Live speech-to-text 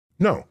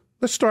No,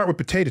 let's start with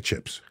potato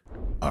chips.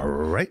 All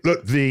right.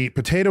 Look, the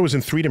potato is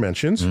in 3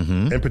 dimensions,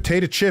 and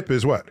potato chip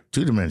is what?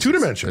 2 dimensions. 2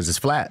 dimensions. Because it's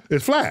flat.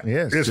 It's flat.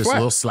 Yes. It's just flat. a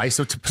little slice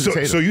of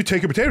potato. So you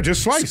take a potato,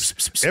 just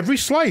slice. Every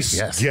slice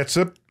gets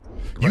a...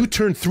 You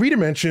turn 3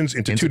 dimensions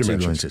into 2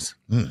 dimensions.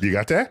 You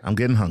got that? I'm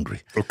getting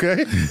hungry.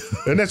 Okay.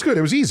 And that's good.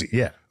 It was easy.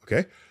 Yeah.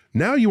 Okay.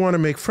 Now you want to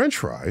make French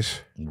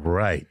fries.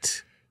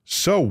 Right.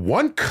 So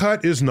 1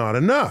 cut is not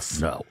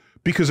enough. No.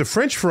 Because a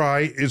French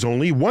fry is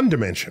only 1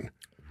 dimension.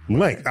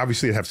 Length.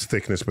 Obviously it has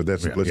thickness, but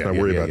let's not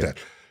worry about that.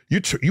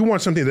 You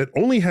want something that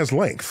only has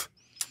length.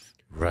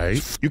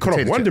 Right. You cut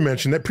off 1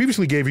 dimension that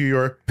previously gave you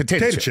your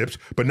potato chips,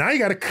 but now you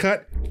got to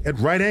cut at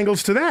right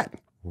angles to that.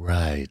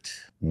 Right.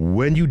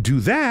 When you do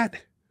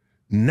that,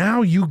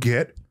 now you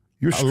get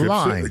your strips.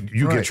 Line.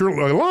 You get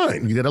your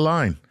line. You get a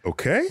line.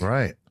 Okay.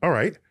 Right. All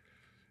right.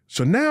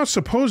 So now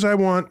suppose I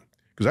want,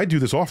 because I do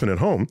this often at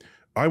home,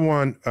 I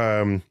want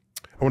to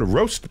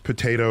roast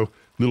potato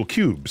little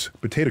cubes,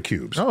 potato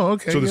cubes. Oh,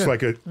 okay. So this is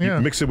like you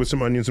mix it with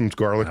some onions and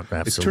garlic.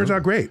 Absolutely. It turns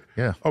out great.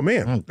 Yeah. Oh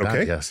man. Oh, God,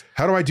 okay. yes.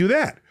 How do I do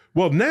that?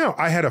 Well, now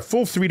I had a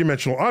full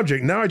 3-dimensional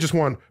object. Now I just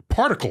want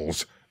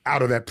particles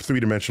out of that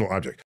 3-dimensional object.